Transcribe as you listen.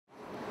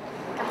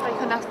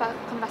ask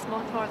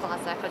more of the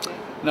lads there, could you?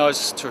 No,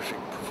 it's a terrific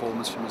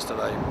performance from us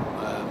today.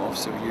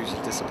 Obviously, we're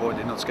usually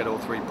disappointed not to get all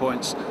 3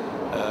 points.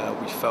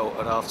 We felt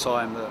at half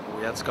time that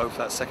we had to go for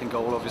that second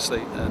goal,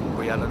 obviously, and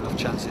we had enough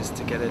chances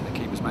to get it. The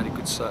keeper's made a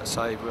good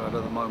save. We had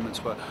other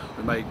moments where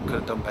we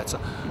could have done better.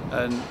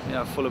 And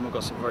Fulham have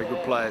got some very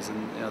good players,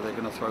 and they're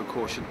going to throw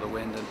caution to the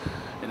wind,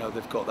 and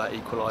they've got that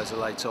equaliser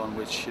late on,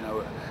 which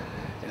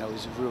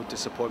was a real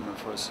disappointment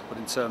for us. But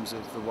in terms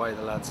of the way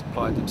the lads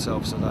applied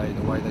themselves today,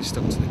 the way they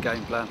stuck to the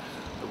game plan,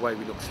 the way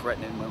we looked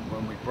threatening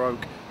when we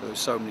broke, there were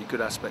so many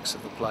good aspects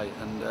of the play,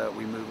 and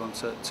we move on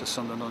to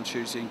Sunderland on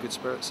Tuesday in good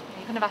spirits.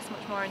 You couldn't have asked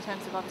much more in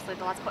terms of obviously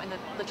the lads literally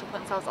putting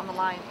themselves on the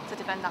line to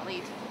defend that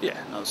lead.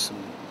 Yeah, some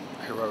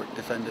heroic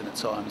defending at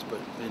times, but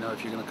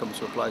if you're going to come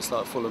to a place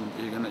like Fulham,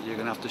 you're going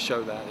to have to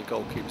show that. The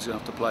goalkeeper's going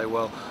to have to play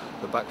well,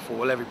 the back four,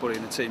 well, everybody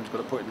in the team's got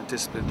to put in a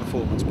disciplined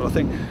performance. But I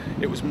think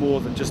it was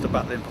more than just a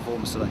battling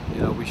performance today.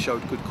 We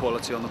showed good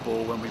quality on the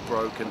ball when we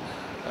broke, and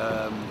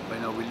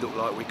we looked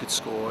like we could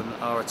score, and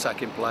our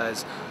attacking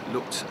players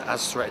looked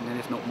as threatening,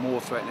 if not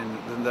more threatening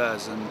than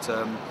theirs. And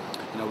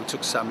we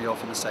took Sammy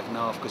off in the second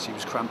half because he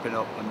was cramping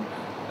up, and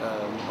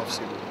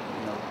obviously,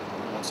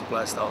 once a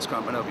player starts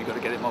cramping up, you've got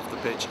to get him off the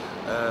pitch.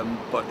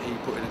 But he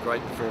put in a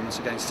great performance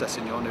against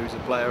Sessegnon, who's a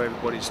player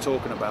everybody's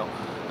talking about.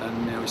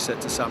 And we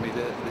said to Sammy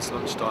this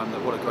lunchtime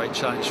that what a great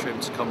challenge for him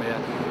to come here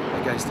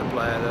against a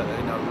player that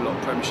a lot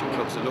of Premiership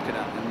clubs are looking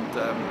at.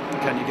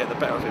 And can you get the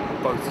better of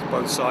him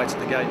both sides of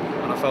the game?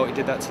 And I felt he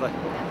did that today.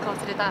 Yeah, of course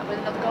he did that with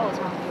another goal as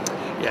well.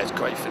 Yeah, it's a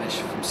great finish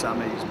from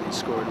Sammy. He's been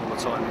scoring all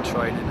the time in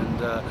training,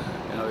 and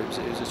it was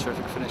a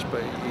terrific finish.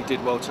 But he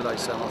did well today,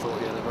 Sam. I thought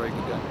he had a very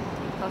good game.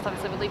 Of course,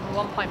 obviously we're leaving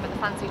 1 point, but the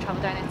fans who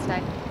travel down in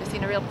today, they've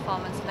seen a real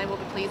performance, and they will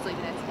be pleased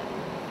leaving it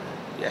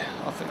today. Yeah,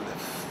 I think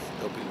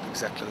they'll be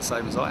exactly the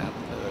same as I am.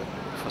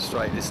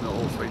 Frustrated it's not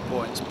all 3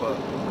 points, but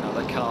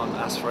they can't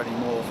ask for any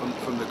more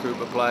from the group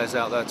of players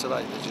out there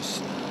today.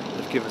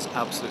 They've given us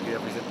absolutely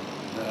everything,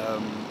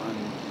 and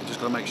we've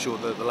just got to make sure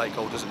that the late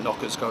goal doesn't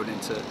knock us going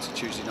into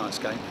Tuesday night's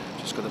game.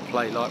 Just got to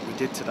play like we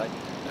did today,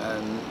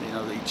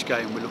 and each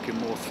game we're looking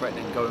more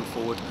threatening going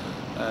forward,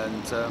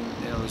 and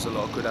there's a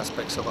lot of good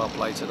aspects of our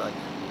play today.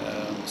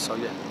 So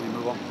yeah, we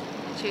move on.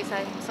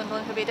 Tuesday,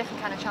 Sunderland could be a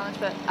different kind of challenge,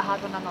 but a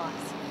hard one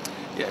nonetheless.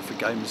 Yeah, every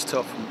game is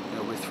tough.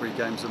 We're 3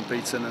 games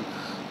unbeaten, and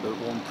the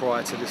one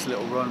prior to this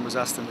little run was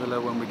Aston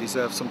Villa when we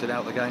deserved something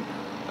out of the game.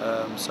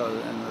 So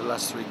in the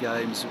last 3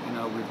 games,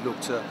 we've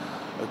looked at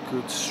a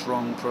good,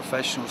 strong,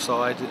 professional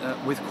side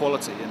with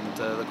quality, and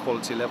the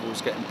quality level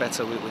is getting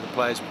better with the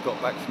players we've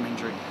got back from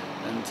injury.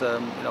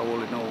 And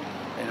all in all,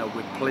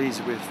 we're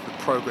pleased with the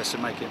progress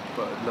we're making,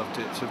 but I'd love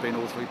to have been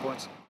all 3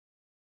 points.